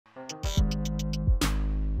How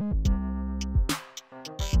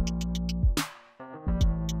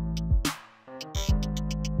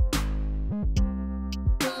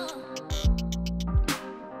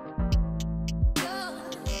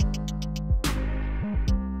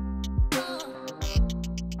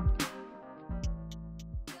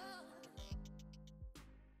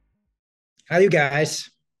you guys?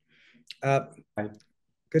 Hi.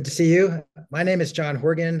 Good to see you. My name is John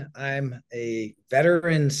Horgan. I'm a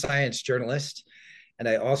veteran science journalist, and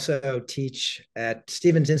I also teach at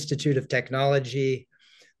Stevens Institute of Technology,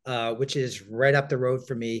 which is right up the road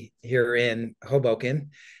from me here in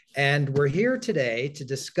Hoboken. And we're here today to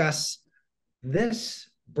discuss this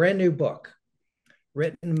brand new book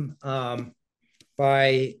written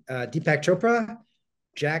by Deepak Chopra,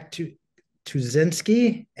 Jack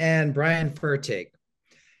Tuszynski, and Brian Fertig.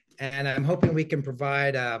 And I'm hoping we can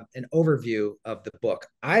provide an overview of the book.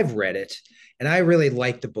 I've read it, and I really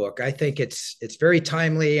like the book. I think it's very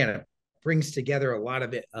timely, and it brings together a lot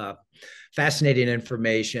of fascinating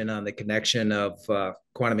information on the connection of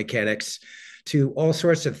quantum mechanics to all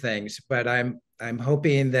sorts of things. But I'm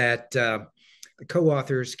hoping that the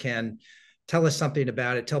co-authors can tell us something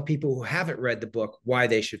about it, tell people who haven't read the book why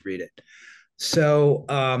they should read it. So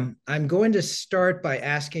I'm going to start by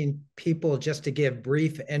asking people just to give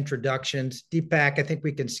brief introductions. Deepak, I think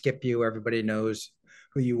we can skip you. Everybody knows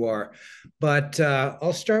who you are. But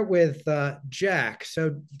I'll start with Jack.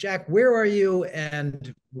 So Jack, where are you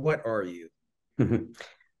and what are you?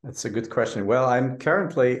 That's a good question. Well, I'm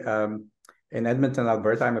currently in Edmonton,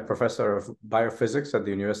 Alberta. I'm a professor of biophysics at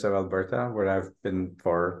the University of Alberta, where I've been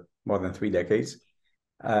for more than 3 decades.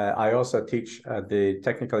 I also teach at the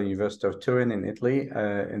Technical University of Turin in Italy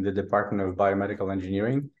in the Department of Biomedical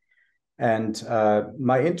Engineering. And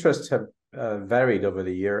my interests have varied over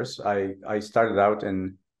the years. I started out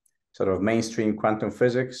in sort of mainstream quantum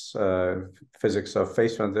physics, physics of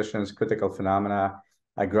phase transitions, critical phenomena.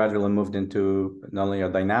 I gradually moved into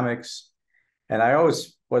nonlinear dynamics. And I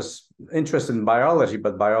always was interested in biology,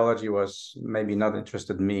 but biology was maybe not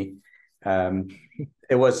interested in me.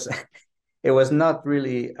 It was not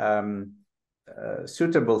really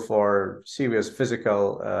suitable for serious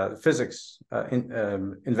physics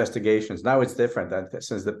investigations. Now it's different.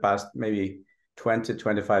 Since the past maybe 20,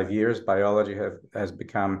 25 years, biology has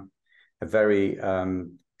become a very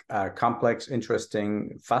complex,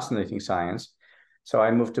 interesting, fascinating science. So I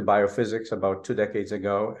moved to biophysics about 2 decades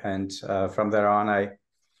ago. And from there on, I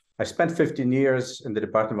spent 15 years in the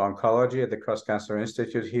Department of Oncology at the Cross Cancer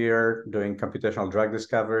Institute here, doing computational drug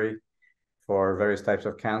discovery for various types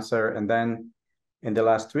of cancer. And then in the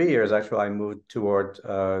last 3 years, actually, I moved toward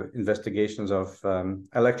investigations of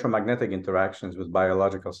electromagnetic interactions with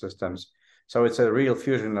biological systems. So it's a real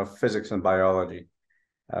fusion of physics and biology.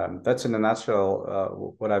 That's in a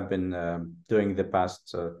nutshell what I've been doing the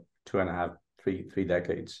past 2.5, 3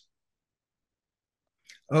 decades.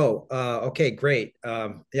 Oh, okay, great.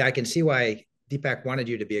 Yeah, I can see why Deepak wanted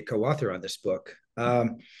you to be a co-author on this book.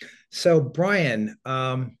 So Brian,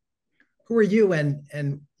 who are you,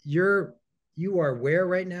 and you are where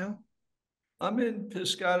right now? I'm in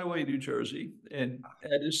Piscataway, New Jersey, and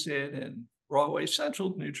Edison and Broadway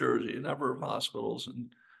Central, New Jersey, a number of hospitals,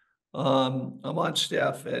 and I'm on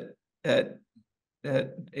staff at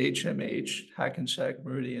HMH, Hackensack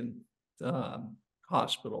Meridian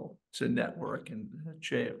Hospital. It's a network in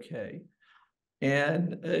JFK,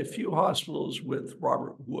 and a few hospitals with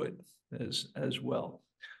Robert Wood as well.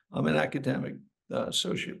 I'm an academic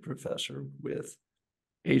associate professor with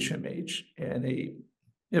HMH and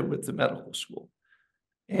with the medical school,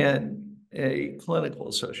 and a clinical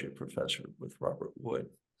associate professor with Robert Wood.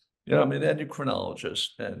 You know, I'm an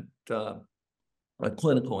endocrinologist and a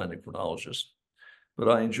clinical endocrinologist, but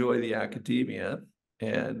I enjoy the academia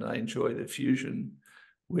and I enjoy the fusion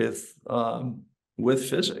with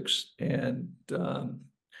physics and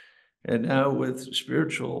now with the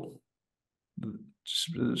spiritual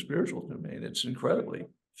domain. It's incredibly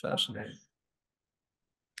fascinating.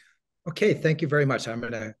 Okay, thank you very much. I'm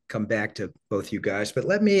going to come back to both you guys, but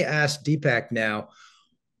let me ask Deepak now,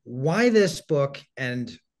 why this book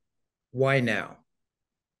and why now?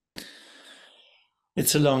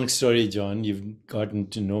 It's a long story, John. You've gotten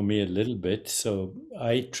to know me a little bit. So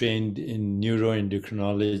I trained in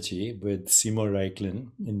neuroendocrinology with Seymour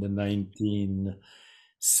Reichlen in the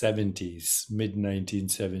 1970s, mid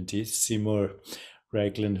 1970s. Seymour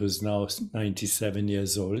Reichlen, who's now 97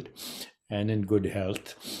 years old and in good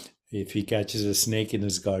health. If he catches a snake in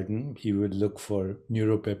his garden, he would look for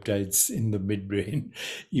neuropeptides in the midbrain,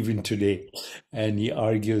 even today. And he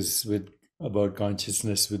argues about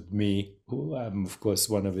consciousness with me, who I'm, of course,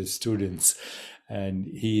 one of his students. and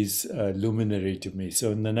he's a luminary to me.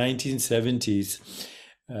 So in the 1970s,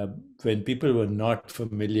 when people were not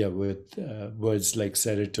familiar with words like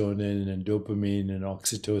serotonin and dopamine and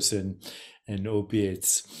oxytocin and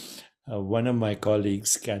opiates, one of my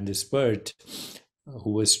colleagues, Candice Burt,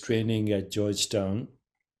 who was training at Georgetown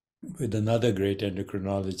with another great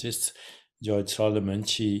endocrinologist, George Solomon,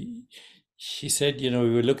 she said, we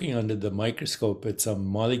were looking under the microscope at some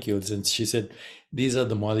molecules, and she said, these are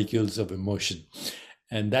the molecules of emotion.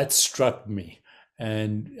 And that struck me.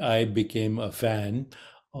 And I became a fan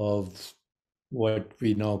of what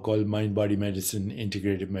we now call mind-body medicine,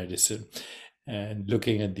 integrative medicine, and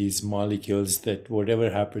looking at these molecules that whatever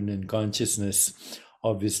happened in consciousness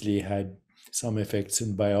obviously had some effects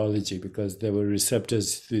in biology, because there were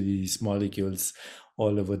receptors to these molecules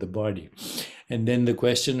all over the body. And then the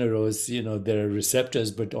question arose, there are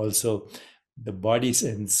receptors, but also the body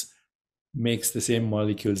sense makes the same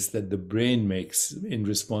molecules that the brain makes in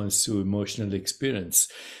response to emotional experience.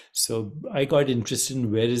 So I got interested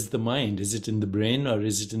in, where is the mind? Is it in the brain or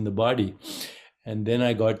is it in the body? And then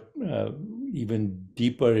I got even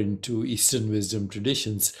deeper into Eastern wisdom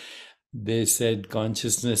traditions. They said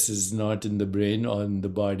consciousness is not in the brain or in the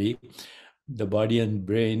body. The body and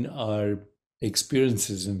brain are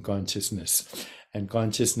experiences in consciousness. And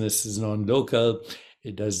consciousness is non-local.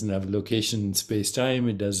 It doesn't have location in space-time.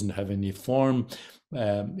 It doesn't have any form.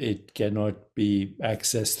 It cannot be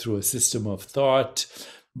accessed through a system of thought,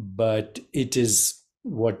 but it is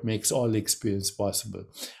what makes all experience possible,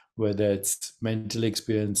 whether it's mental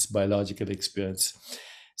experience, biological experience.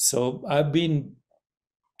 So I've been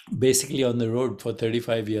basically on the road for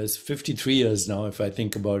 35 years, 53 years now, if I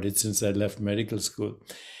think about it, since I left medical school,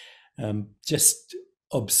 just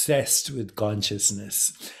obsessed with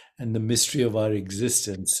consciousness and the mystery of our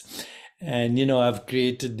existence. And, I've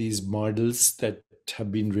created these models that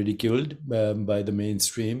have been ridiculed by the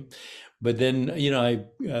mainstream. But then, I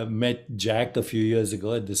met Jack a few years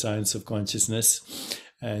ago at the Science of Consciousness.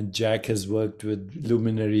 And Jack has worked with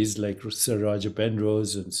luminaries like Sir Roger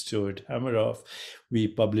Penrose and Stuart Hameroff. We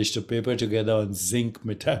published a paper together on zinc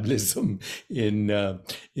metabolism in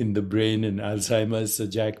the brain and Alzheimer's. So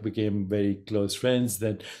Jack became very close friends.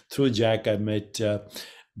 Then through Jack, I met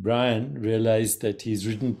Brian, realized that he's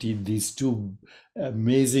written these two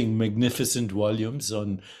amazing, magnificent volumes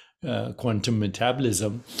on quantum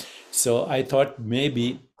metabolism. So I thought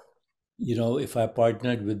maybe, if I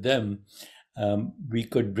partnered with them, we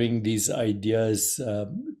could bring these ideas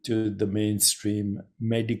to the mainstream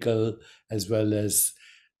medical as well as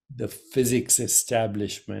the physics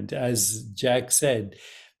establishment. As Jack said,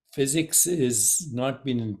 physics is not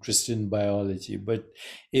been interested in biology, but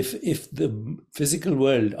if the physical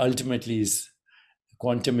world ultimately is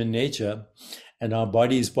quantum in nature and our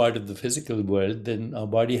body is part of the physical world, then our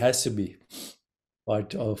body has to be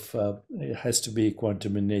part of, it has to be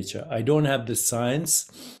quantum in nature. I don't have the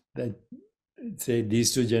science that, say,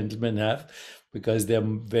 these two gentlemen have, because they're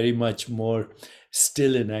very much more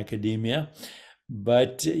still in academia.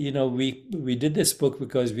 But, we did this book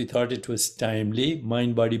because we thought it was timely.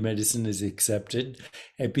 Mind-body medicine is accepted.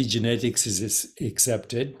 Epigenetics is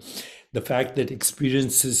accepted. The fact that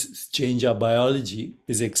experiences change our biology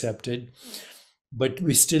is accepted. But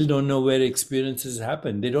we still don't know where experiences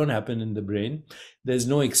happen. They don't happen in the brain. There's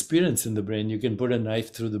no experience in the brain. You can put a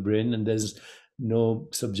knife through the brain and there's no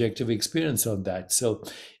subjective experience on that. So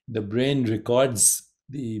the brain records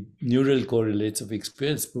the neural correlates of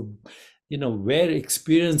experience. But, where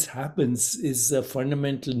experience happens is a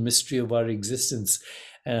fundamental mystery of our existence,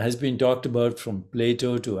 and has been talked about from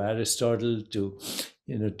Plato to Aristotle to,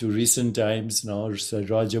 to recent times now, Sir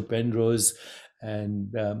Roger Penrose.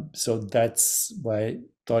 And so that's why I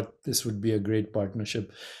thought this would be a great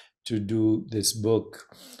partnership to do this book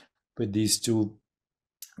with these two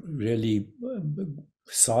really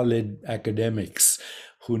solid academics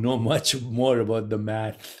who know much more about the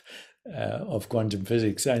math of quantum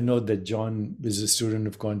physics. I know that John is a student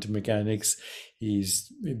of quantum mechanics.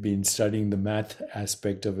 He's been studying the math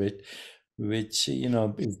aspect of it, which,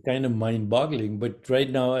 is kind of mind-boggling. But right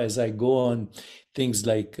now, as I go on things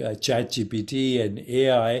like ChatGPT and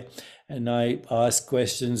AI, and I ask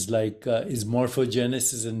questions like, is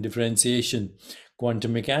morphogenesis and differentiation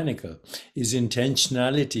quantum mechanical? Is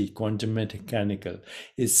intentionality quantum mechanical?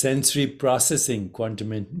 Is sensory processing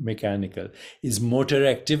quantum mechanical? Is motor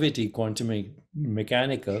activity quantum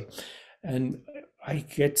mechanical? And I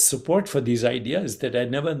get support for these ideas that I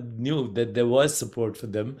never knew that there was support for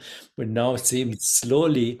them, but now it seems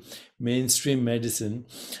slowly mainstream medicine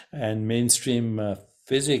and mainstream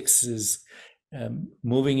physics is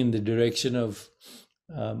moving in the direction of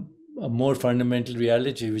a more fundamental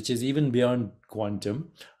reality, which is even beyond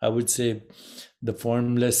quantum. I would say the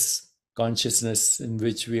formless consciousness in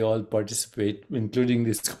which we all participate, including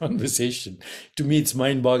this conversation. To me, it's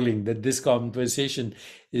mind-boggling that this conversation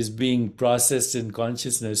is being processed in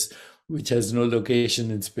consciousness, which has no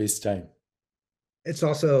location in space-time. It's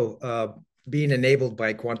also being enabled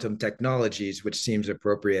by quantum technologies, which seems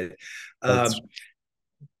appropriate.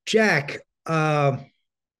 Jack,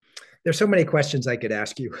 there's so many questions I could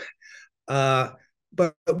ask you,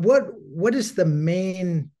 but what is the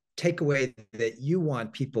main takeaway that you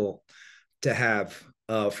want people to have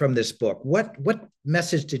from this book? What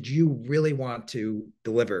message did you really want to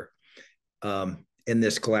deliver in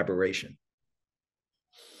this collaboration?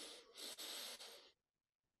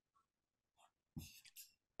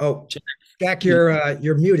 Oh, Jack,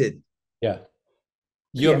 you're muted. Yeah,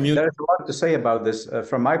 you're muted. There's a lot to say about this.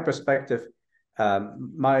 From my perspective,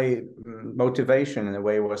 my motivation in a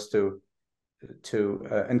way was to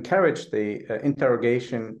encourage the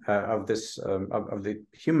interrogation of this of the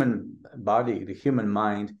human body, the human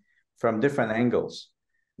mind, from different angles,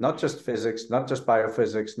 not just physics, not just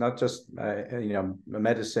biophysics, not just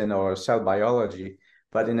medicine or cell biology,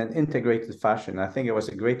 but in an integrated fashion. I think it was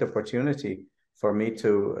a great opportunity for me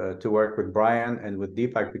to work with Brian and with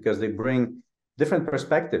Deepak, because they bring different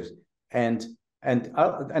perspectives. And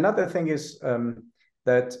another thing is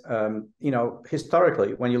that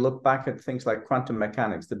historically, when you look back at things like quantum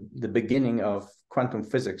mechanics, the beginning of quantum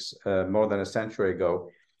physics more than a century ago,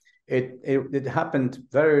 it happened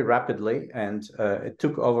very rapidly, and it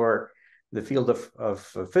took over the field of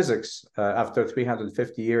physics after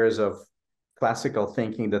 350 years of classical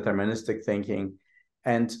thinking, deterministic thinking.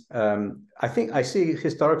 And I think I see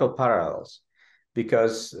historical parallels,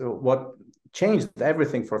 because what changed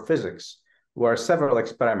everything for physics were several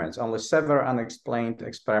experiments, only several unexplained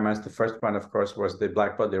experiments. The first one, of course, was the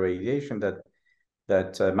black body radiation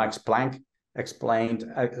that Max Planck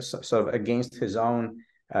explained sort of against his own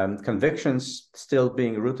convictions, still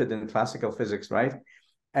being rooted in classical physics, right?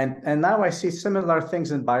 And now I see similar things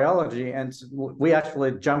in biology, and we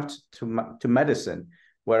actually jumped to medicine,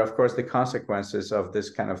 where, of course, the consequences of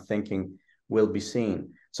this kind of thinking will be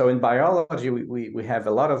seen. So in biology, we have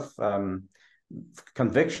a lot of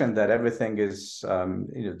conviction that everything is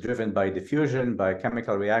driven by diffusion, by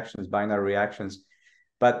chemical reactions, binary reactions.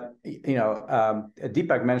 But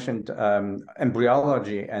Deepak mentioned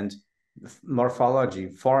embryology and morphology,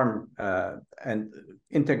 form, and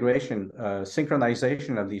integration,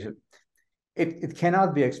 synchronization of these. It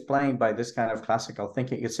cannot be explained by this kind of classical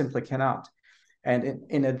thinking. It simply cannot. And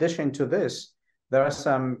in addition to this, there are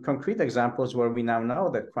some concrete examples where we now know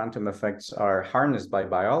that quantum effects are harnessed by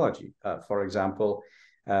biology. For example,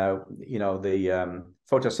 the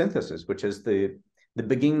photosynthesis, which is the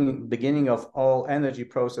beginning of all energy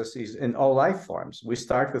processes in all life forms. We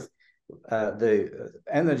start with the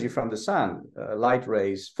energy from the sun, light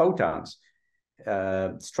rays, photons,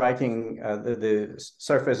 striking the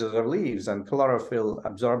surfaces of leaves, and chlorophyll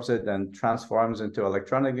absorbs it and transforms into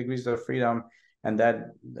electronic degrees of freedom. And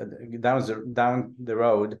that down the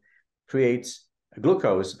road creates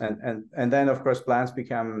glucose, and then, of course, plants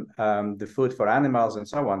become the food for animals and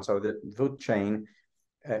so on. So the food chain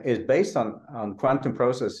is based on quantum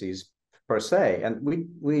processes per se. And we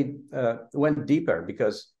went deeper,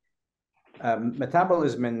 because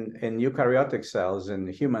metabolism in eukaryotic cells, in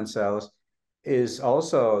human cells, is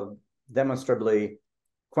also demonstrably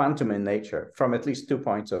quantum in nature from at least 2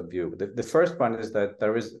 points of view. The first one is that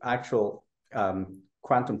there is actual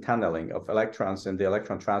quantum tunneling of electrons in the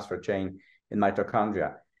electron transfer chain in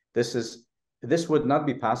mitochondria. This would not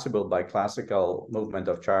be possible by classical movement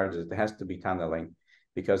of charges. There has to be tunneling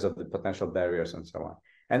because of the potential barriers and so on.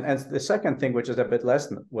 And the second thing, which is a bit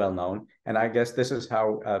less well known, and I guess this is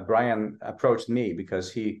how Brian approached me,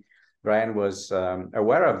 because Brian was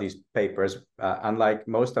aware of these papers, unlike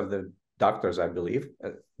most of the doctors, I believe.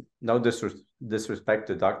 No disrespect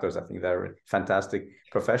to doctors. I think they're fantastic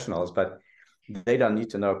professionals, but they don't need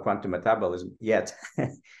to know quantum metabolism yet.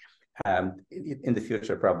 In the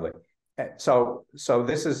future, probably. So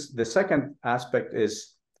this is the second aspect,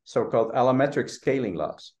 is so-called allometric scaling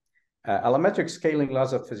laws. Allometric scaling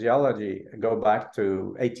laws of physiology go back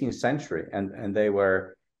to 18th century, and they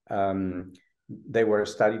were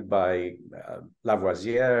studied by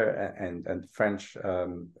Lavoisier and French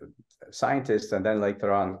scientists, and then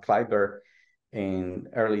later on Kleiber in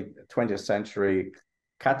early 20th century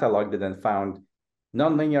cataloged it and found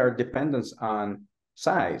nonlinear dependence on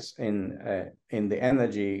size in the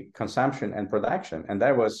energy consumption and production. And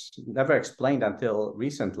that was never explained until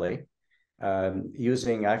recently,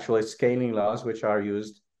 using actually scaling laws, which are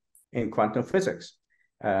used in quantum physics.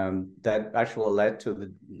 that actually led to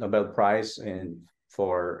the Nobel Prize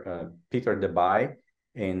for Peter Debye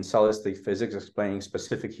in solid-state physics, explaining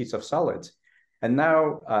specific heats of solids. And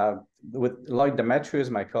now with Lloyd Demetrius,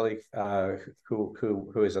 my colleague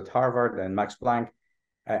who is at Harvard, and Max Planck,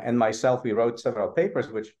 and myself, we wrote several papers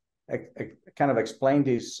which kind of explain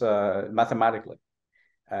these mathematically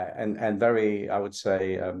and very, I would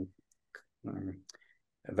say,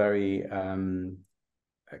 very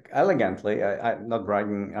elegantly. I'm not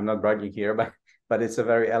bragging here, but it's a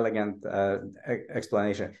very elegant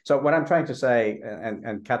explanation. So what I'm trying to say,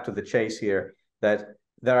 and cut to the chase here, that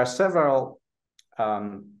there are several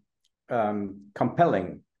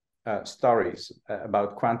compelling stories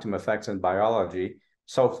about quantum effects in biology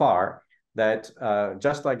so far, that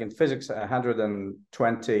just like in physics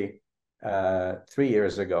 123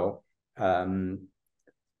 years ago,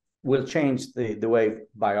 will change the way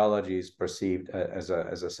biology is perceived as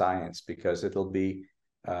a science, because it'll be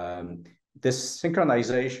this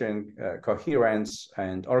synchronization, coherence,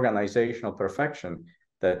 and organizational perfection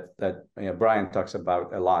that Brian talks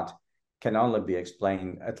about a lot can only be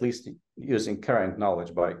explained, at least using current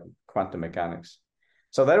knowledge, by quantum mechanics.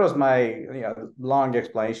 So that was my long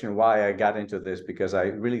explanation why I got into this, because I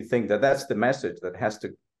really think that that's the message that has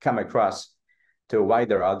to come across to a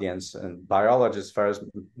wider audience, and biologists first,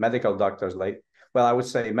 medical doctors late. Well, I would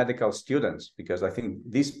say medical students, because I think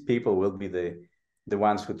these people will be the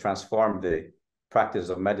ones who transform the practice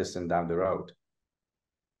of medicine down the road.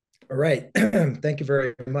 All right. Thank you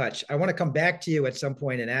very much. I want to come back to you at some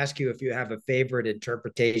point and ask you if you have a favorite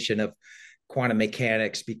interpretation of quantum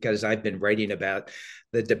mechanics, because I've been writing about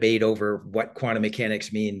the debate over what quantum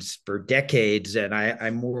mechanics means for decades, and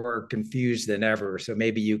I'm more confused than ever. So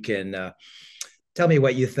maybe you can tell me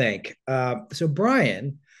what you think. So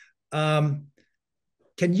Brian, can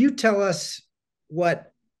you tell us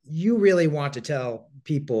what you really want to tell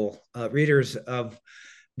people, readers of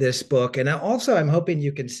this book? And also, I'm hoping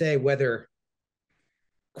you can say whether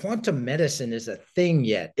quantum medicine is a thing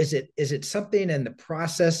yet. Is it something in the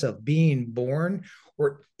process of being born,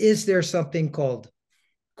 or is there something called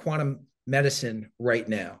quantum medicine right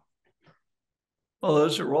now? Well,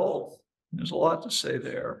 there's a lot to say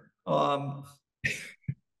there.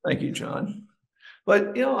 Thank you, John.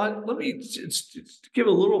 But let me just give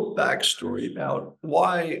a little backstory about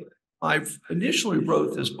why I've initially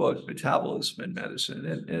wrote this book, Metabolism in Medicine,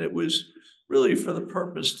 and it was really for the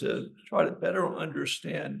purpose to try to better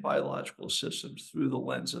understand biological systems through the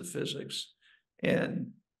lens of physics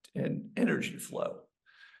and energy flow.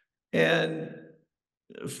 And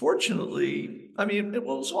fortunately, I mean, it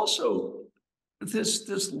was also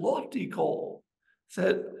this lofty goal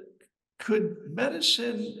that could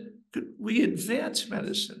we advance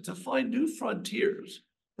medicine to find new frontiers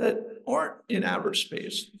that aren't in outer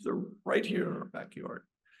space, they're right here in our backyard.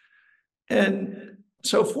 And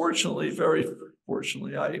so fortunately, very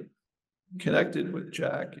fortunately, I connected with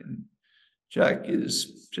Jack, and Jack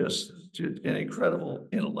is just an incredible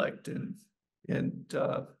intellect and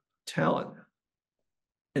talent.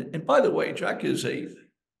 And by the way, Jack is a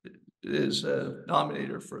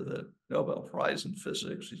nominator for the Nobel Prize in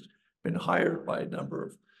Physics. He's been hired by a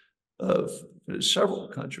number of several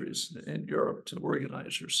countries in Europe to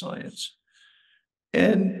organize their science.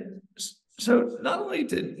 And so not only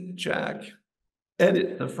did Jack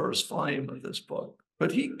edit the first volume of this book,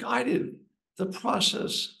 but he guided the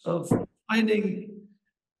process of finding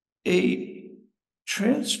a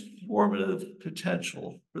transformative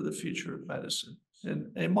potential for the future of medicine,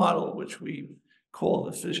 and a model which we call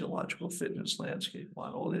the physiological fitness landscape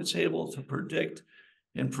model. And it's able to predict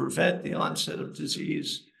and prevent the onset of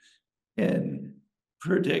disease and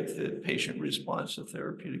predict the patient response to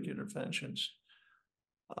therapeutic interventions.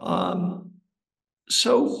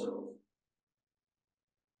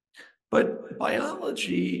 But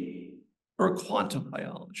biology, or quantum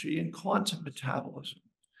biology and quantum metabolism,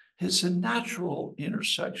 is a natural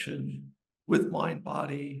intersection with mind,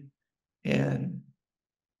 body, and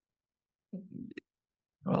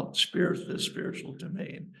the spiritual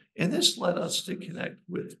domain. And this led us to connect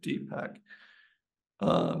with Deepak,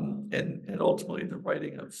 and ultimately the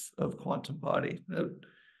writing of Quantum Body.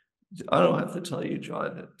 I don't have to tell you,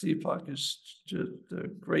 John, that Deepak is just a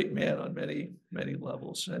great man on many, many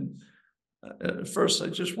levels. And first, I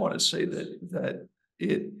just want to say that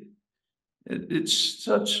it's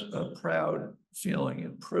such a proud feeling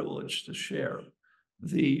and privilege to share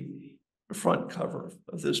the front cover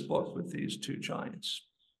of this book with these two giants,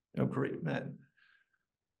 great men.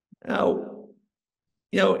 Now,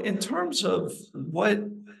 in terms of what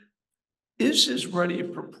is ready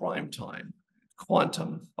for prime time,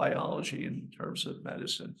 quantum biology in terms of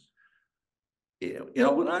medicine,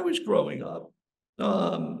 when I was growing up,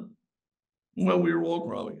 when we were all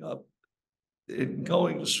growing up and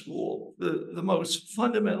going to school, the most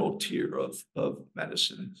fundamental tier of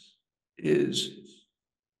medicine is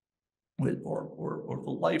or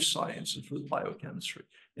the life sciences with biochemistry.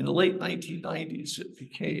 In the late 1990s, it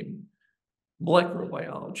became molecular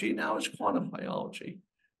biology. Now it's quantum biology,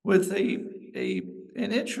 with an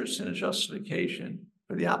interest and a justification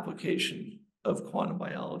for the application of quantum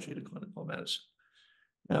biology to clinical medicine.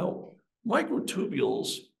 Now,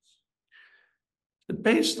 microtubules,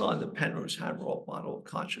 based on the Penrose-Hameroff model of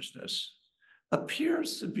consciousness,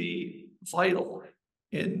 appears to be vital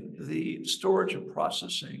in the storage and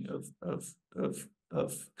processing of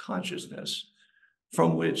consciousness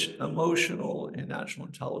from which emotional and natural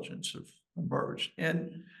intelligence have emerged.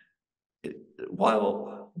 And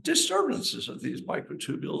while disturbances of these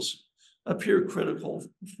microtubules appear critical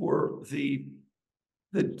for the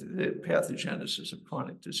pathogenesis of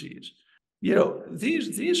chronic disease,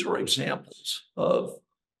 these are examples of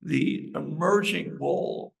the emerging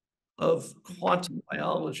role of quantum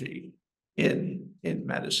biology in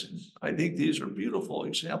medicine. I think these are beautiful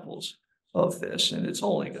examples of this, and it's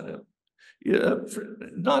only going to,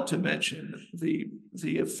 not to mention the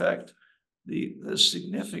effect, the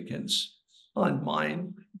significance on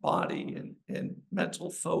mind, body, and mental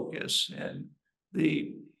focus, and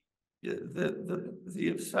the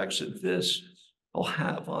effects that this will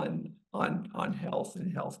have on health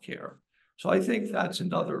and healthcare. So I think that's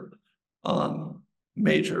another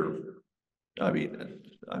major,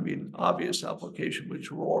 obvious application,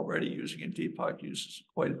 which we're already using, and Deepak uses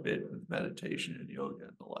quite a bit with meditation and yoga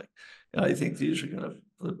and the like. And I think these are going to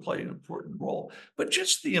play an important role. But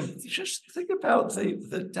just think about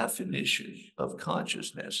the definition of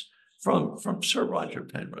consciousness from Sir Roger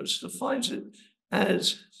Penrose. Defines it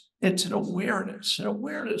as it's an awareness of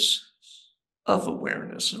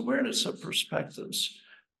awareness, an awareness of perspectives.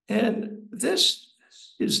 And this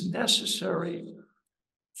is necessary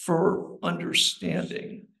for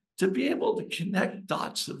understanding, to be able to connect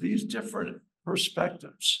dots of these different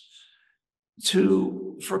perspectives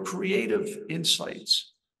for creative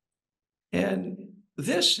insights. And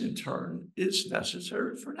this, in turn, is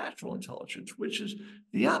necessary for natural intelligence, which is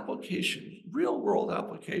the application, real-world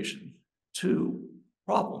application to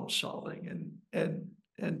problem solving and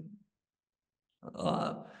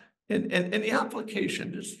the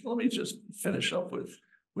application. Let me just finish up with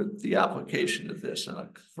the application of this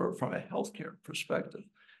from a healthcare perspective.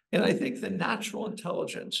 And I think the natural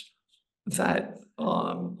intelligence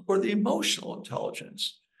or the emotional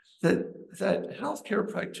intelligence that healthcare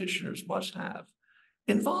practitioners must have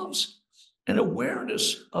involves an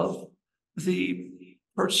awareness of the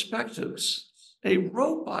perspectives, a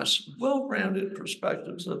robust, well-rounded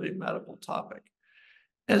perspectives of a medical topic,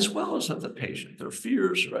 as well as of the patient, their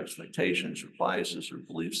fears or expectations or biases or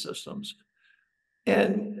belief systems.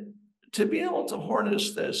 And to be able to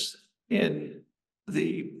harness this in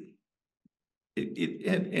the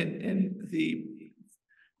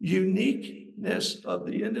uniqueness of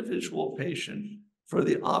the individual patient for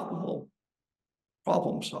the optimal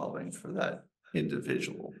problem solving for that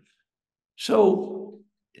individual. So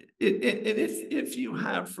if you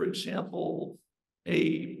have, for example,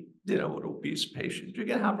 an obese patient, you're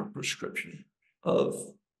going to have a prescription of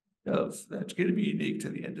that's going to be unique to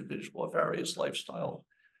the individual, various lifestyle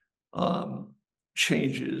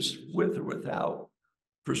changes with or without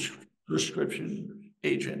prescription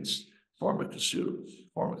agents,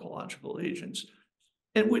 pharmacological agents,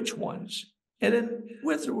 and which ones, and then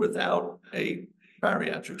with or without a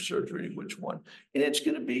bariatric surgery, which one. And it's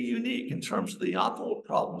going to be unique in terms of the optimal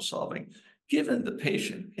problem solving, given the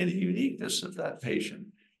patient and the uniqueness of that patient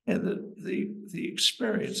and the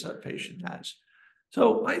experience that patient has.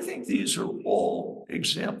 So I think these are all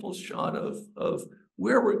examples, John, of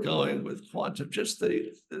where we're going with quantum, just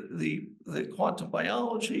the quantum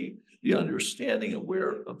biology, the understanding of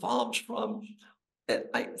where it evolves from. And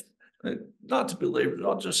not to belabor it,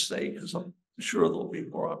 I'll just say, because I'm sure there'll be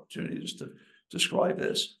more opportunities to describe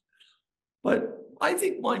this. But I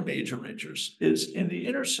think my major interest is in the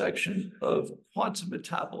intersection of quantum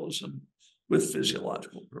metabolism with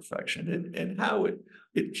physiological perfection, and how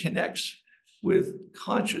it connects with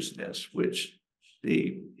consciousness, which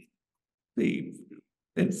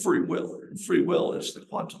and free will. And free will is the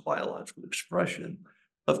quantum biological expression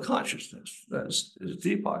of consciousness, as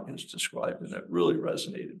Deepak has described, and that really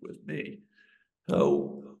resonated with me.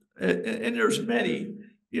 So, and there's many,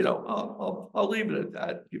 I'll leave it at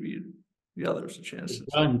that, give you the others a chance.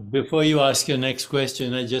 John, before you ask your next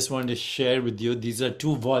question, I just want to share with you, these are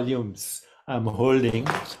 2 volumes I'm holding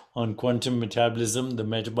on quantum metabolism, the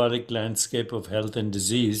metabolic landscape of health and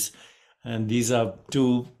disease. And these are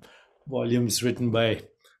two volumes written by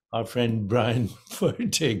our friend Brian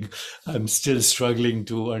Fertig. I'm still struggling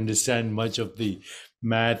to understand much of the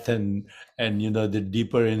math and the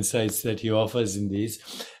deeper insights that he offers in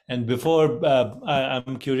these. And before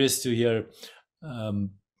I'm curious to hear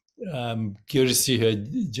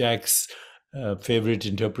Jack's favorite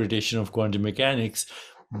interpretation of quantum mechanics.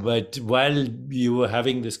 But while you were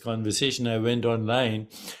having this conversation, I went online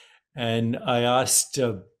and I asked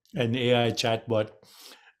an AI chatbot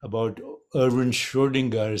about Erwin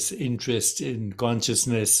Schrödinger's interest in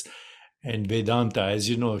consciousness and Vedanta. As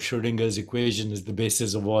you know, Schrödinger's equation is the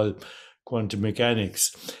basis of all quantum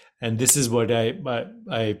mechanics. And this is what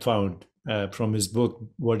I found from his book,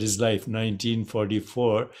 What is Life,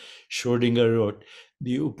 1944. Schrödinger wrote,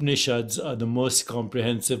 "The Upanishads are the most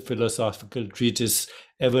comprehensive philosophical treatise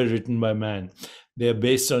ever written by man. They are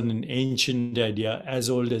based on an ancient idea, as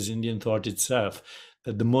old as Indian thought itself,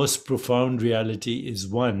 that the most profound reality is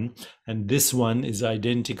one, and this one is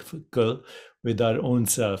identical with our own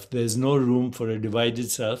self. There is no room for a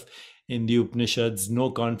divided self in the Upanishads,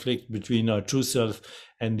 no conflict between our true self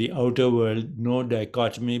and the outer world, no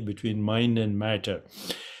dichotomy between mind and matter."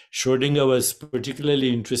 Schrödinger was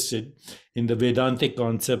particularly interested in the Vedantic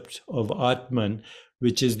concept of Atman,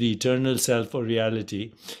 which is the eternal self or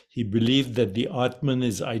reality. He believed that the Atman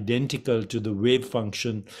is identical to the wave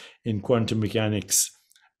function in quantum mechanics.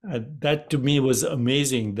 That to me was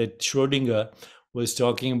amazing, that Schrödinger was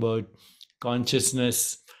talking about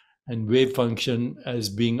consciousness and wave function as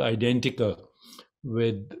being identical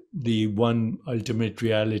with the one ultimate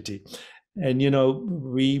reality. And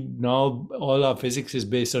we now, all our physics is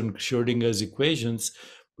based on Schrödinger's equations,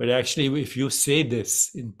 but actually if you say this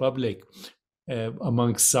in public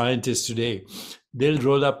amongst scientists today, they'll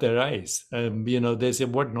roll up their eyes. They say,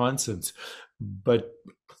 what nonsense. But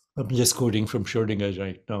I'm just quoting from Schrödinger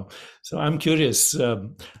right now. So I'm curious,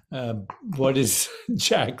 what is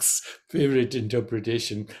Jack's favorite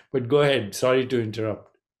interpretation? But go ahead. Sorry to interrupt.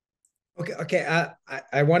 Okay.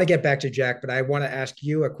 I want to get back to Jack, but I want to ask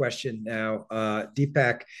you a question now,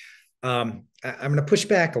 Deepak. I'm going to push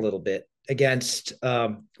back a little bit against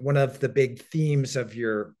one of the big themes of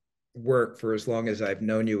your work for as long as I've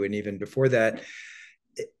known you, and even before that.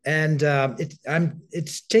 And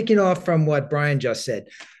it's taking off from what Brian just said.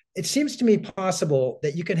 It seems to me possible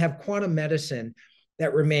that you can have quantum medicine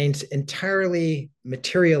that remains entirely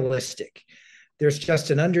materialistic. There's just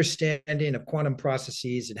an understanding of quantum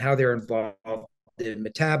processes and how they're involved in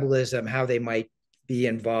metabolism, how they might be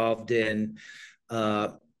involved in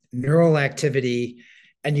neural activity.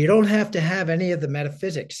 And you don't have to have any of the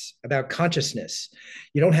metaphysics about consciousness.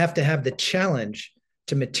 You don't have to have the challenge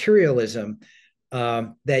to materialism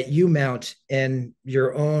that you mount in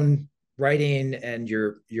your own writing and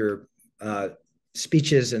your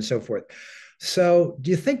speeches and so forth. So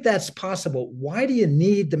do you think that's possible? Why do you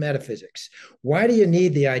need the metaphysics? Why do you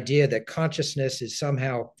need the idea that consciousness is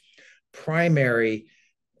somehow primary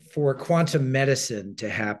for quantum medicine to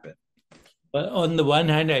happen? Well, on the one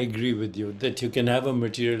hand, I agree with you that you can have a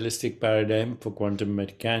materialistic paradigm for quantum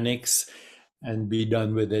mechanics and be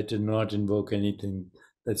done with it and not invoke anything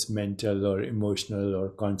that's mental or emotional or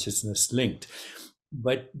consciousness linked.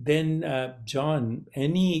 But then, John,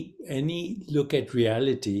 any look at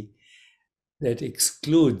reality that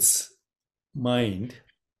excludes mind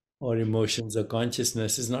or emotions or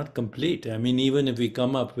consciousness is not complete. I mean, even if we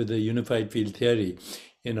come up with a unified field theory,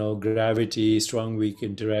 gravity, strong weak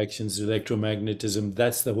interactions, electromagnetism,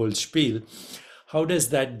 that's the whole spiel. How does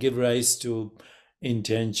that give rise to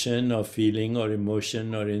intention or feeling or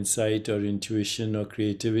emotion or insight or intuition or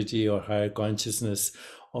creativity or higher consciousness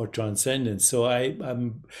or transcendence? So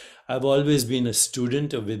I've always been a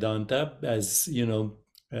student of Vedanta, as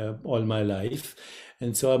all my life,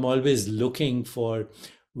 and so I'm always looking for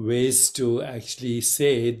ways to actually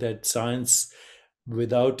say that science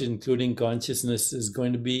without including consciousness is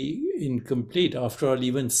going to be incomplete. After all,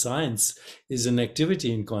 even science is an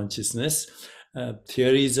activity in consciousness.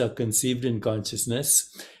 Theories are conceived in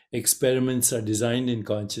consciousness, experiments are designed in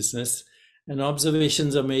consciousness, and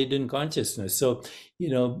observations are made in consciousness. So,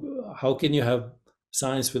 how can you have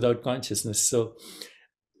science without consciousness? So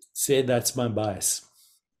say that's my bias.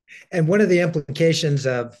 And one of the implications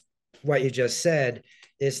of what you just said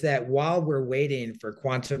is that while we're waiting for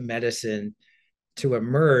quantum medicine to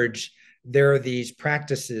emerge, there are these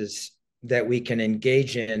practices that we can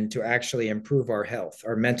engage in to actually improve our health,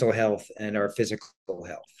 our mental health, and our physical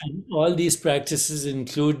health. And all these practices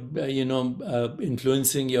include,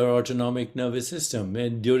 influencing your autonomic nervous system.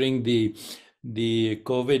 And during the the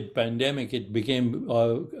COVID pandemic, it became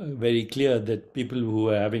very clear that people who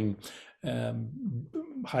were having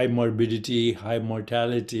high morbidity, high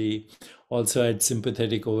mortality, also had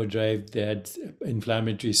sympathetic overdrive, they had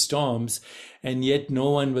inflammatory storms, and yet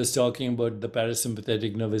no one was talking about the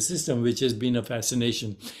parasympathetic nervous system, which has been a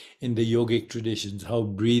fascination in the yogic traditions, how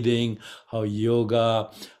breathing, how yoga,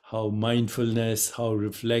 how mindfulness, how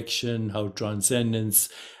reflection, how transcendence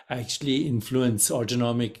actually influence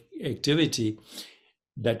autonomic activity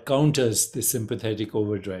that counters the sympathetic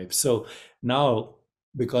overdrive. So now,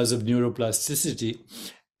 because of neuroplasticity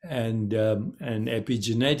and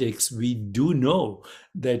epigenetics, we do know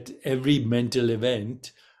that every mental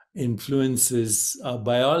event influences our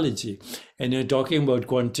biology. And you're talking about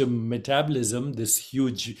quantum metabolism, this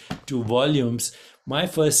huge 2 volumes. My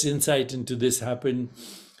first insight into this happened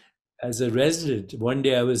as a resident. One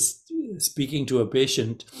day I was speaking to a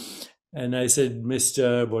patient and I said,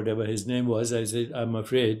 Mr. whatever his name was, I said, I'm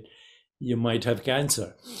afraid you might have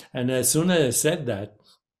cancer. And as soon as I said that,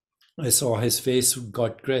 I saw his face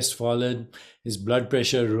got crestfallen, his blood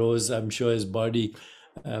pressure rose. I'm sure his body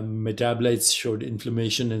metabolites showed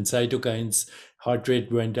inflammation and cytokines, heart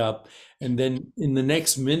rate went up. And then in the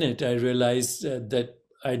next minute, I realized that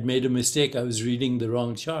I'd made a mistake. I was reading the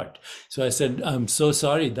wrong chart. So I said, I'm so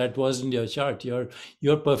sorry, that wasn't your chart.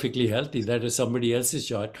 You're perfectly healthy. That is somebody else's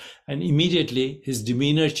chart. And immediately his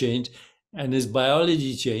demeanor changed and his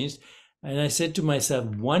biology changed. And I said to myself,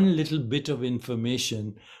 one little bit of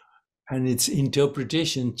information and its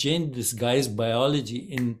interpretation changed this guy's biology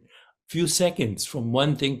in few seconds from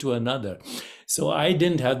one thing to another. So I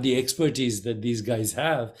didn't have the expertise that these guys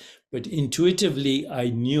have, but intuitively I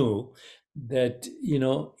knew that,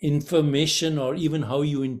 information or even how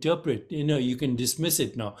you interpret, you can dismiss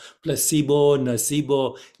it now. Placebo,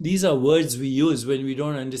 nocebo, these are words we use when we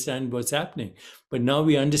don't understand what's happening. But now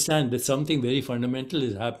we understand that something very fundamental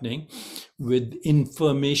is happening with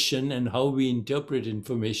information and how we interpret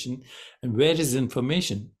information. And where is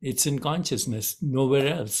information? It's in consciousness, nowhere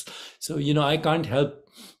else. So, I can't help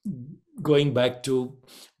going back to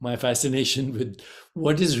my fascination with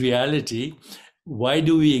what is reality. Why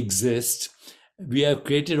do we exist? We have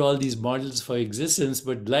created all these models for existence,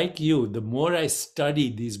 but like you, the more I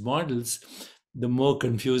study these models, the more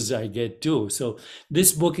confused I get too. So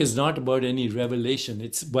this book is not about any revelation.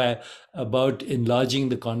 It's about enlarging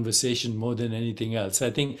the conversation more than anything else. I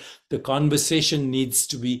think the conversation needs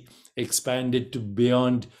to be expanded to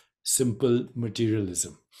beyond simple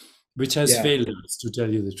materialism, which has failed us, to tell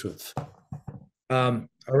you the truth. All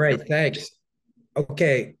right, thanks.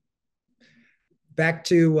 Okay. Back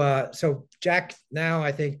to, so Jack, now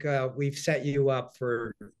I think we've set you up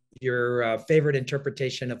for your favorite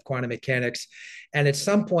interpretation of quantum mechanics. And at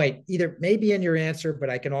some point, either maybe in your answer, but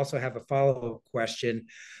I can also have a follow-up question,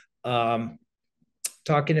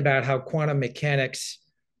 talking about how quantum mechanics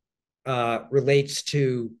relates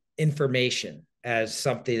to information as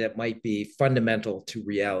something that might be fundamental to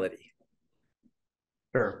reality.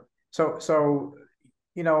 Sure. So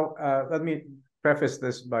let me preface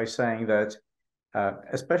this by saying that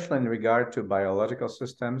especially in regard to biological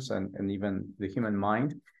systems and even the human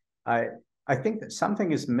mind, I think that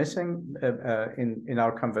something is missing in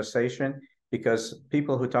our conversation, because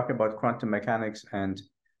people who talk about quantum mechanics and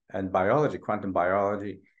biology, quantum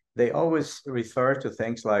biology, they always refer to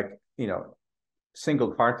things like,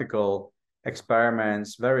 single particle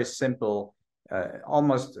experiments, very simple,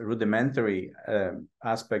 almost rudimentary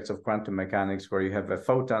aspects of quantum mechanics, where you have a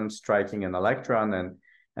photon striking an electron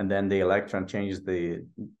and then the electron changes the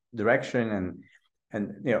direction.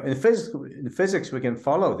 And in physics, we can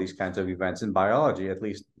follow these kinds of events. In biology, at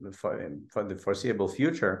least for the foreseeable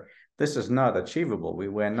future, this is not achievable.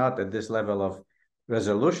 We're not at this level of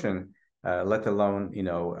resolution, let alone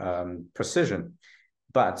precision.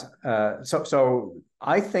 But so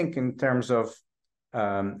I think in terms of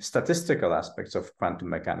statistical aspects of quantum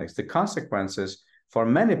mechanics, the consequences for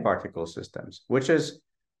many particle systems, which is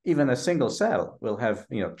even a single cell will have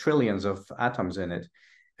trillions of atoms in it.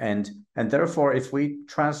 And therefore, if we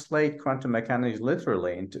translate quantum mechanics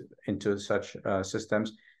literally into such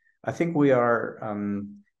systems, I think we are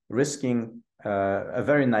risking a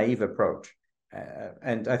very naive approach.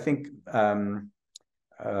 And I think a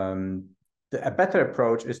better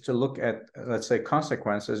approach is to look at, let's say,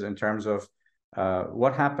 consequences in terms of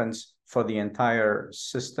what happens for the entire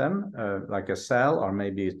system, like a cell or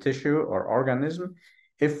maybe a tissue or organism,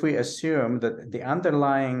 if we assume that the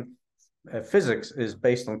underlying physics is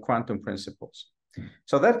based on quantum principles.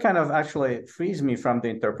 So that kind of actually frees me from the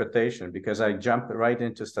interpretation, because I jump right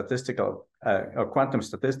into statistical or quantum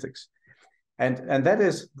statistics. And that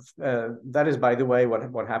is, by the way,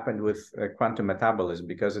 what happened with quantum metabolism,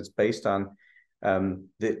 because it's based on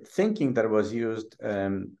the thinking that was used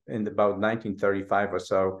in about 1935 or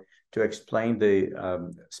so to explain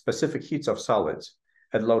the specific heats of solids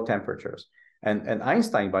at low temperatures. And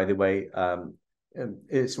Einstein, by the way,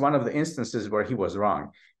 is one of the instances where he was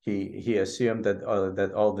wrong. He assumed that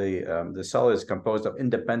all the solids composed of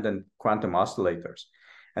independent quantum oscillators,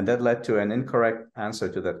 and that led to an incorrect answer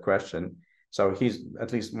to that question. So he's,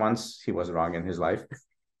 at least once he was wrong in his life,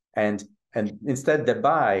 and instead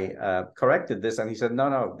Debye corrected this, and he said,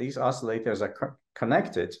 no, these oscillators are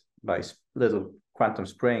connected by little quantum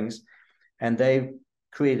springs, and they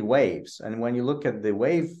create waves. And when you look at the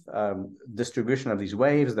wave distribution of these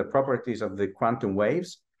waves, the properties of the quantum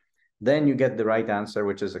waves, then you get the right answer,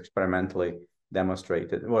 which is experimentally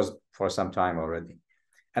demonstrated. It was for some time already.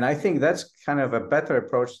 And I think that's kind of a better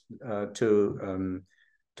approach to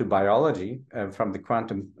biology from the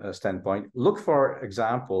quantum standpoint. Look for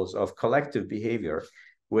examples of collective behavior,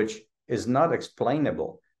 which is not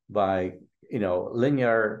explainable by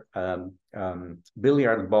linear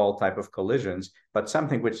billiard ball type of collisions, but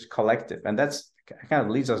something which is collective. And that's kind of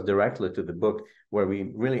leads us directly to the book, where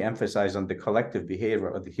we really emphasize on the collective behavior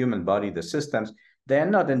of the human body, the systems. They're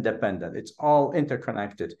not independent. It's all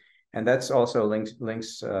interconnected. And that's also links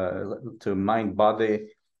to mind-body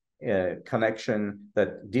connection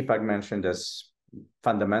that Deepak mentioned as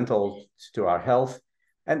fundamental to our health,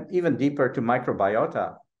 and even deeper to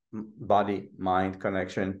microbiota, body-mind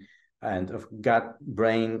connection, and of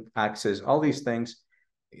gut-brain axis. All these things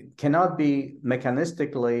cannot be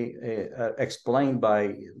mechanistically explained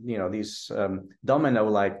by these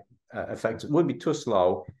domino-like effects. It would be too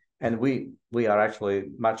slow, and we are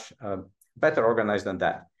actually much better organized than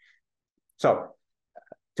that. So,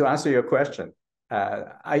 to answer your question,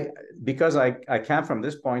 because I come from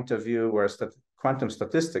this point of view where quantum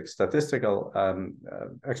statistical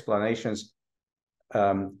explanations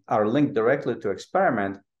are linked directly to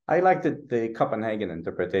experiment, I like the Copenhagen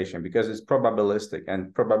interpretation because it's probabilistic,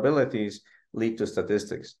 and probabilities lead to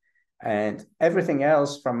statistics. And everything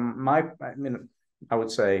else from I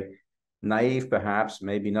would say naive, perhaps,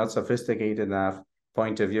 maybe not sophisticated enough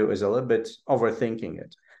point of view, is a little bit overthinking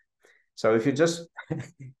it. So if you just,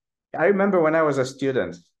 I remember when I was a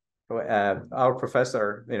student, our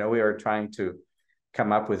professor, we were trying to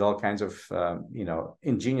come up with all kinds of,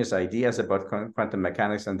 ingenious ideas about quantum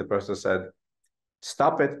mechanics. And the professor said,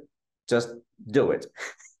 stop it, just do it.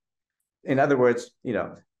 In other words,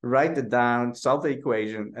 write it down, solve the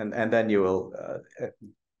equation, and then you'll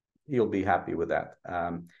be happy with that.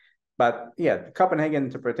 But yeah, the Copenhagen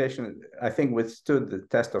interpretation, I think, withstood the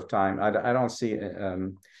test of time. I don't see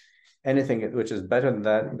anything which is better than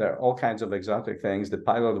that. There are all kinds of exotic things, the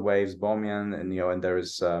pilot waves, Bohmian, and there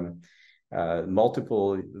is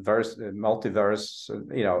multiverse.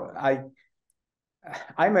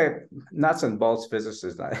 I'm a nuts and bolts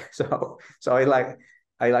physicist, so I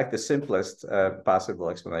like the simplest possible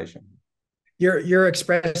explanation. You're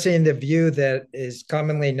expressing the view that is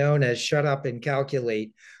commonly known as "shut up and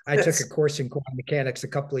calculate." I took a course in quantum mechanics a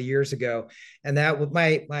couple of years ago, and that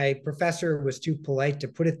my professor was too polite to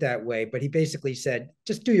put it that way, but he basically said,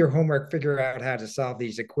 "Just do your homework, figure out how to solve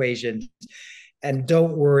these equations, and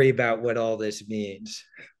don't worry about what all this means."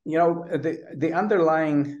 The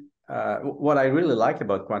underlying what I really like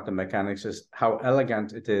about quantum mechanics is how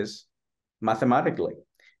elegant it is mathematically,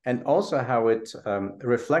 and also how it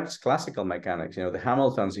reflects classical mechanics. The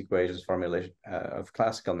Hamilton's equations formulation of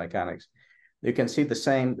classical mechanics. You can see the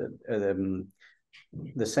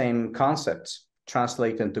same concepts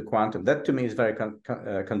translate into quantum. That to me is very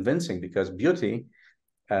convincing, because beauty,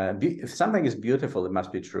 if something is beautiful, it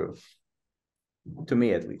must be true. To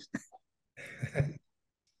me, at least.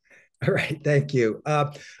 All right, thank you.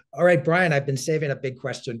 All right, Brian, I've been saving a big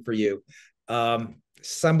question for you.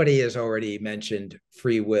 Somebody has already mentioned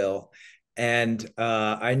free will, and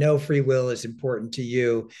I know free will is important to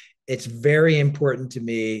you. It's very important to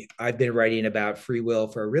me. I've been writing about free will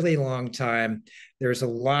for a really long time. There's a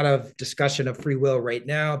lot of discussion of free will right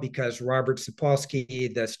now because Robert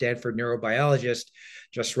Sapolsky, the Stanford neurobiologist,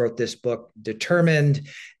 just wrote this book, Determined.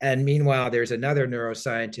 And meanwhile, there's another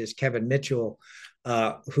neuroscientist, Kevin Mitchell,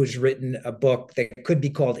 who's written a book that could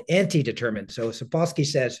be called Anti-Determined. So Sapolsky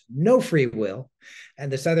says no free will. And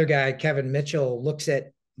this other guy, Kevin Mitchell, looks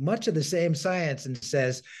at much of the same science and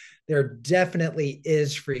says there definitely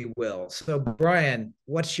is free will. So Brian,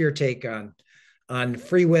 what's your take on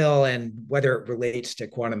free will and whether it relates to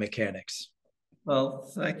quantum mechanics?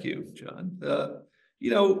 Well, thank you, John.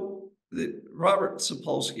 Robert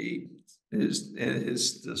Sapolsky is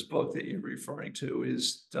this book that you're referring to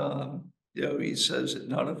is he says that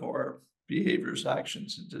none of our behaviors,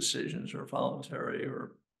 actions, and decisions are voluntary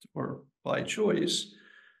or by choice,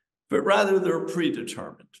 but rather they're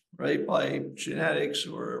predetermined, right, by genetics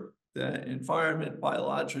or the environment,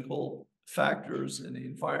 biological factors in the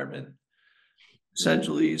environment,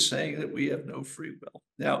 essentially saying that we have no free will.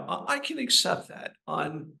 Now, I can accept that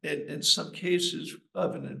in some cases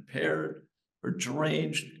of an impaired or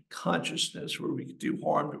deranged consciousness where we could do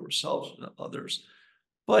harm to ourselves and others.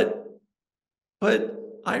 But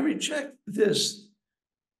I reject this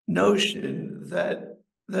notion that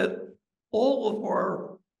all of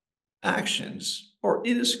our actions are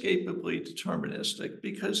inescapably deterministic,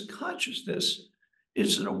 because consciousness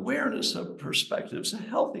is an awareness of perspectives, a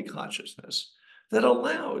healthy consciousness that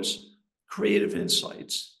allows creative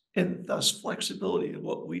insights and thus flexibility in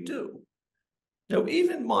what we do. Now,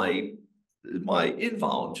 even my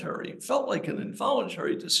involuntary, felt like an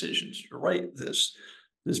involuntary decision to write this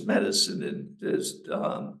medicine and this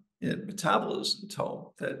in metabolism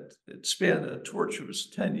tome that it spanned a tortuous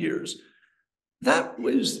 10 years. That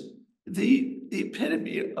was the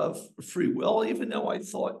epitome of free will, even though I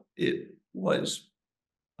thought it was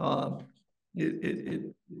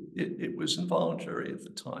it was involuntary at the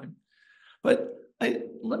time. But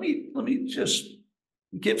let me just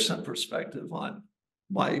give some perspective on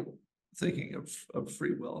my thinking of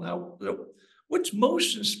free will. Now, what's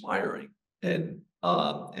most inspiring and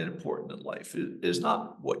important in life is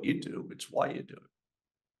not what you do; it's why you do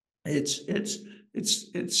it.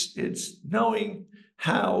 It's knowing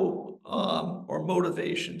how our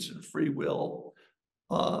motivations and free will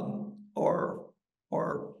are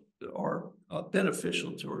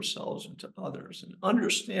beneficial to ourselves and to others, and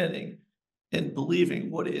understanding and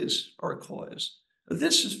believing what is our cause.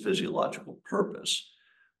 This is physiological purpose,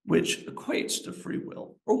 which equates to free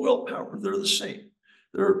will or willpower. They're the same.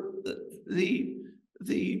 They're the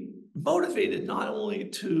motivated not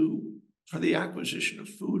only for the acquisition of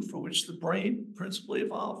food, for which the brain principally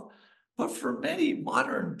evolved, but for many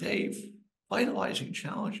modern day vitalizing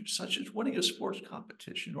challenges, such as winning a sports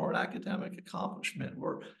competition or an academic accomplishment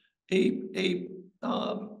or a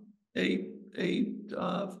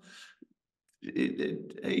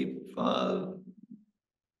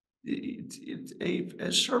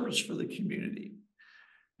service for the community.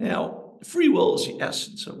 Now, free will is the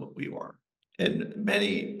essence of what we are. And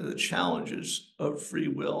many of the challenges of free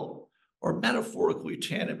will are metaphorically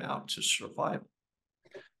tantamount to survival.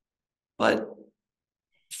 But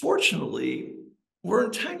fortunately, we're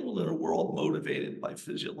entangled in a world motivated by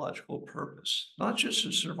physiological purpose, not just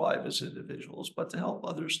to survive as individuals, but to help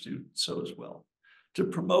others do so as well, to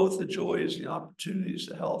promote the joys, the opportunities,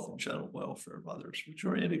 the health, and general welfare of others, which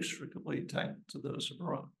are inextricably entangled to those of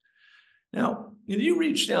our own. Now, when you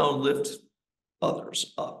reach down and lift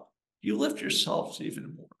others up, you lift yourselves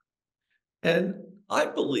even more. And I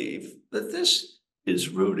believe that this is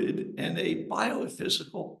rooted in a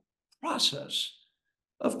biophysical process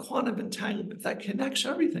of quantum entanglement that connects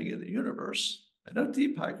everything in the universe. I know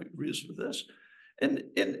Deepak agrees with this. And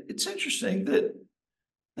it's interesting that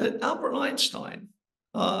Albert Einstein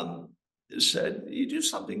said, you do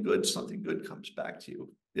something good comes back to you.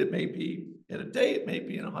 It may be in a day, it may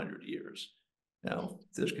be in 100 years. Now,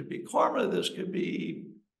 this could be karma, this could be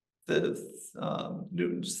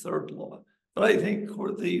Newton's third law. But I think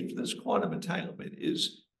this quantum entanglement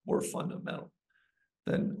is more fundamental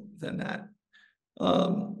than that.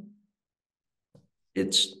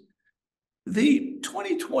 It's the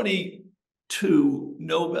 2022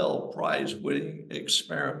 Nobel Prize winning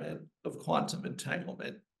experiment of quantum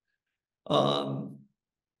entanglement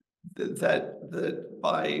that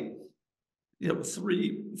by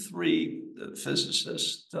three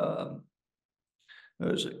physicists,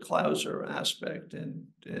 there's a Clauser, Aspect, and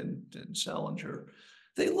Salinger.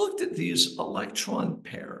 They looked at these electron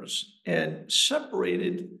pairs and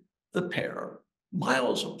separated the pair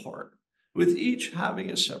miles apart, with each having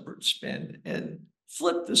a separate spin, and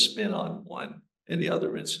flipped the spin on one and the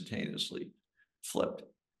other instantaneously flipped.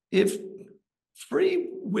 If free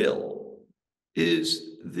will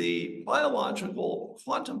is the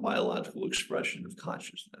quantum biological expression of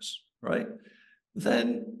consciousness, right?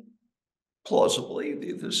 Then plausibly,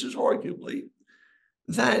 this is arguably,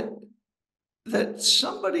 that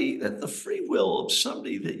the free will of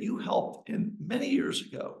somebody that you helped in many years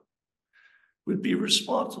ago would be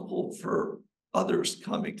responsible for others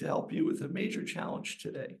coming to help you with a major challenge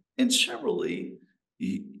today. And similarly,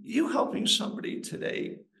 you helping somebody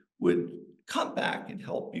today would come back and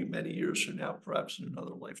help you many years from now, perhaps in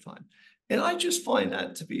another lifetime. And I just find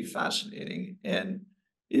that to be fascinating. And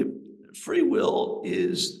free will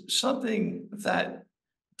is something that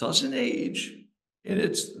doesn't age, And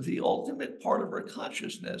it's the ultimate part of our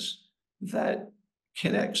consciousness that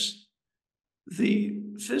connects the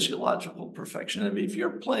physiological perfection. I mean, if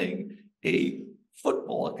you're playing a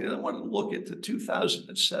football, I want to look at the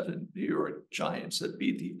 2007 New York Giants that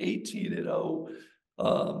beat the 18-0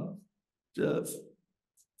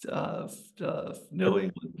 New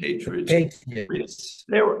England Patriots.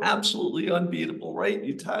 They were absolutely unbeatable, right?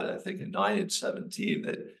 You had, I think, a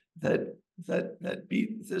 9-17 that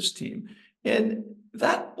beat this team. And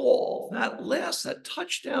that ball, that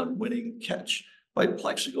touchdown winning catch by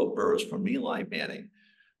Plexico Burress from Eli Manning,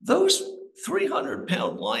 those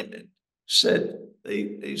 300-pound linemen said,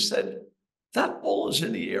 they said, that ball is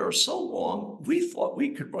in the air so long, we thought we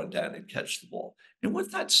could run down and catch the ball. And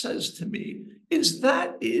what that says to me is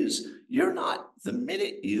you're not, the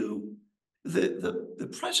minute the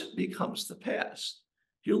present becomes the past,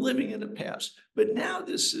 you're living in the past. But now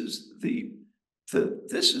this is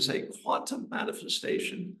this is a quantum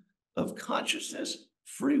manifestation of consciousness,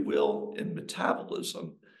 free will, and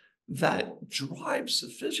metabolism that drives the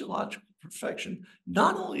physiological perfection,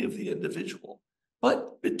 not only of the individual,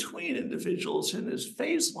 but between individuals in this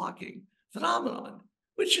phase locking phenomenon,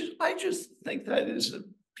 which is, I just think that is a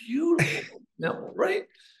beautiful example, right?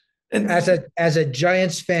 And as a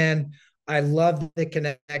Giants fan, I love the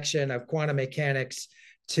connection of quantum mechanics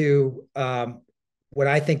to what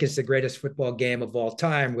I think is the greatest football game of all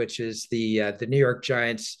time, which is the New York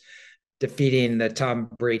Giants defeating the Tom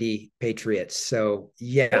Brady Patriots. So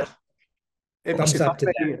yeah, thumbs up to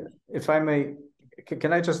that. If I may,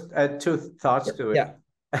 can I just add two thoughts to it? Yeah.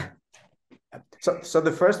 So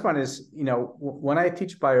the first one is, when I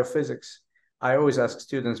teach biophysics, I always ask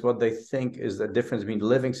students what they think is the difference between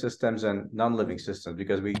living systems and non-living systems,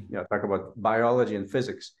 because we talk about biology and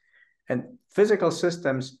physics. And physical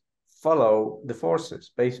systems follow the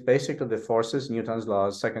forces. Basically, the forces, Newton's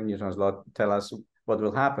laws, second Newton's law, tell us what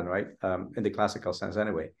will happen, right? In the classical sense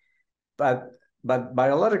anyway. But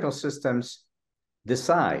biological systems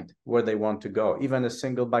decide where they want to go. Even a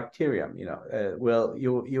single bacterium,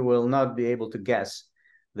 you will not be able to guess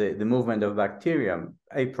the movement of bacterium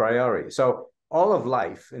a priori. So all of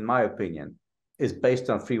life, in my opinion, is based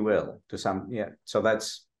on free will to some, So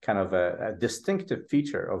that's kind of a distinctive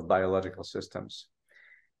feature of biological systems.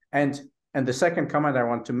 And the second comment I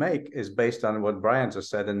want to make is based on what Brian just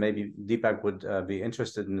said, and maybe Deepak would be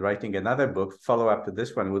interested in writing another book. Follow up to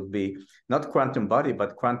this one would be not quantum body,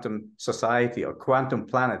 but quantum society or quantum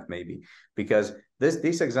planet, maybe, because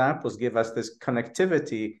these examples give us this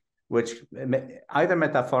connectivity, which either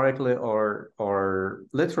metaphorically or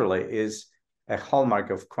literally is a hallmark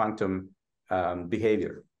of quantum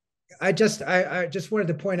behavior. I just wanted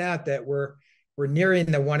to point out that we're nearing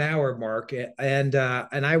the 1 hour mark, and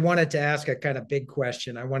I wanted to ask a kind of big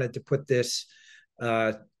question. I wanted to put this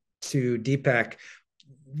to Deepak.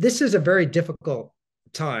 This is a very difficult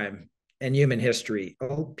time in human history.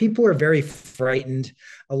 People are very frightened.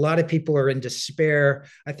 A lot of people are in despair.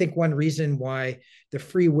 I think one reason why the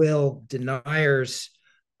free will deniers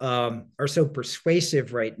are so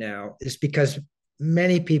persuasive right now is because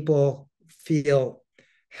many people feel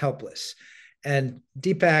helpless. And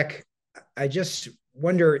Deepak, I just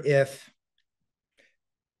wonder if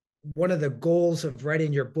one of the goals of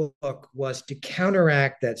writing your book was to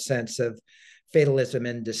counteract that sense of fatalism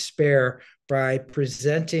and despair by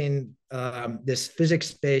presenting this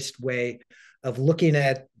physics-based way of looking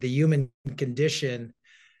at the human condition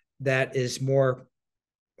that is more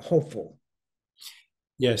hopeful.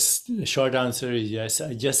 Yes, the short answer is yes.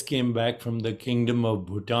 I just came back from the Kingdom of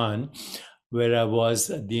Bhutan, where I was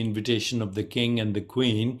at the invitation of the king and the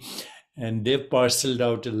queen, and they've parceled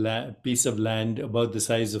out a piece of land about the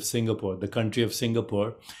size of Singapore, the country of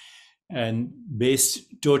Singapore, and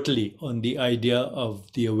based totally on the idea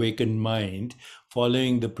of the awakened mind,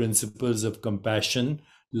 following the principles of compassion,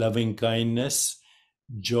 loving kindness,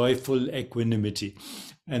 joyful equanimity.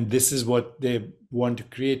 And this is what they want to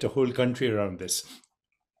create, a whole country around this.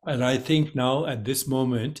 And I think now at this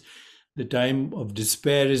moment, the time of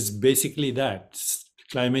despair is basically that: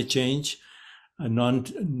 climate change, a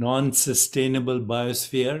non-sustainable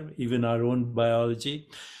biosphere, even our own biology,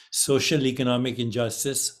 social economic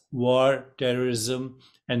injustice, war, terrorism,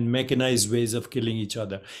 and mechanized ways of killing each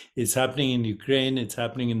other. It's happening in Ukraine, it's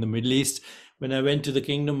happening in the Middle East. When I went to the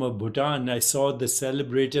Kingdom of Bhutan, I saw the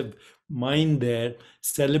celebrative mind there,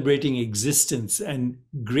 celebrating existence and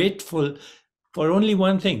grateful for only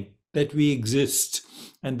one thing, that we exist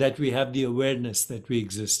and that we have the awareness that we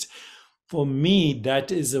exist. For me, that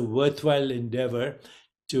is a worthwhile endeavor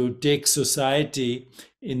to take society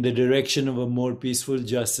in the direction of a more peaceful,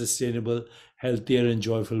 just, sustainable, healthier, and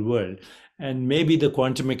joyful world. And maybe the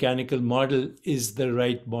quantum mechanical model is the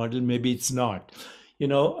right model, maybe it's not. You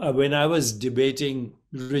know, when I was debating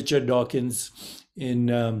Richard Dawkins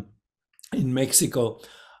in Mexico,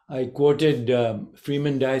 I quoted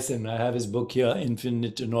Freeman Dyson. I have his book here,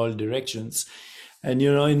 Infinite in All Directions. And,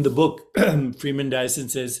 you know, in the book, Freeman Dyson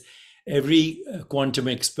says, every quantum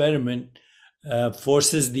experiment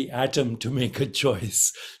forces the atom to make a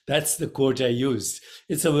choice. That's the quote I used.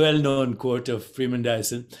 It's a well-known quote of Freeman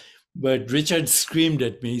Dyson. But Richard screamed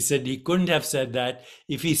at me. He said he couldn't have said that.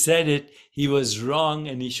 If he said it, he was wrong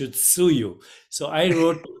and he should sue you. So I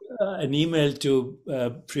wrote an email to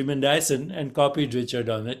Freeman Dyson and copied Richard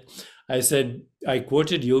on it. I said, I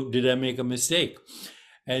quoted you. Did I make a mistake?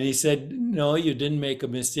 And he said, no, you didn't make a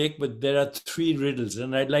mistake, but there are 3 riddles.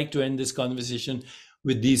 And I'd like to end this conversation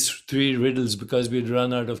with these 3 riddles because we'd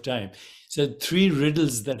run out of time. He said, 3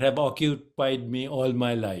 riddles that have occupied me all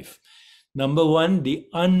my life. Number 1, the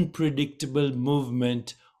unpredictable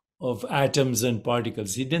movement of atoms and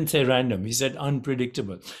particles. He didn't say random. He said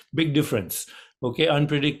unpredictable. Big difference. Okay,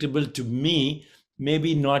 unpredictable to me,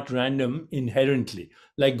 maybe not random inherently.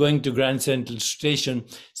 Like going to Grand Central Station,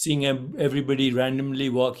 seeing everybody randomly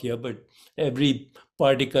walk here, but every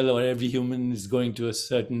particle or every human is going to a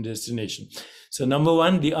certain destination. So number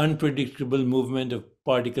 1, the unpredictable movement of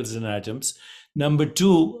particles and atoms. Number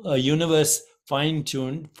 2, a universe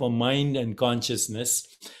fine-tuned for mind and consciousness.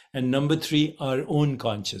 And number 3, our own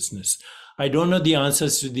consciousness. I don't know the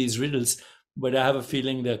answers to these riddles, but I have a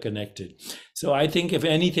feeling they're connected. So I think, if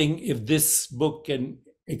anything, if this book can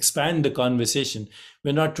expand the conversation,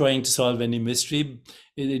 we're not trying to solve any mystery.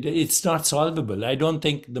 It's not solvable. I don't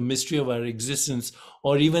think the mystery of our existence,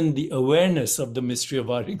 or even the awareness of the mystery of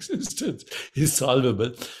our existence, is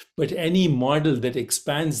solvable. But any model that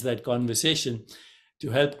expands that conversation to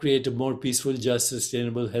help create a more peaceful, just,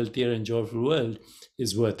 sustainable, healthier, and joyful world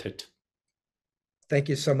is worth it. Thank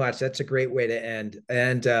you so much. That's a great way to end.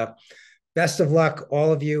 And best of luck,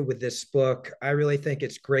 all of you, with this book. I really think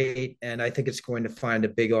it's great, and I think it's going to find a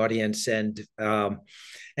big audience, and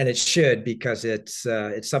it should, because it's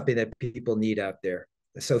something that people need out there.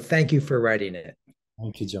 So thank you for writing it.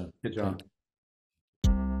 Thank you, John. Good, John.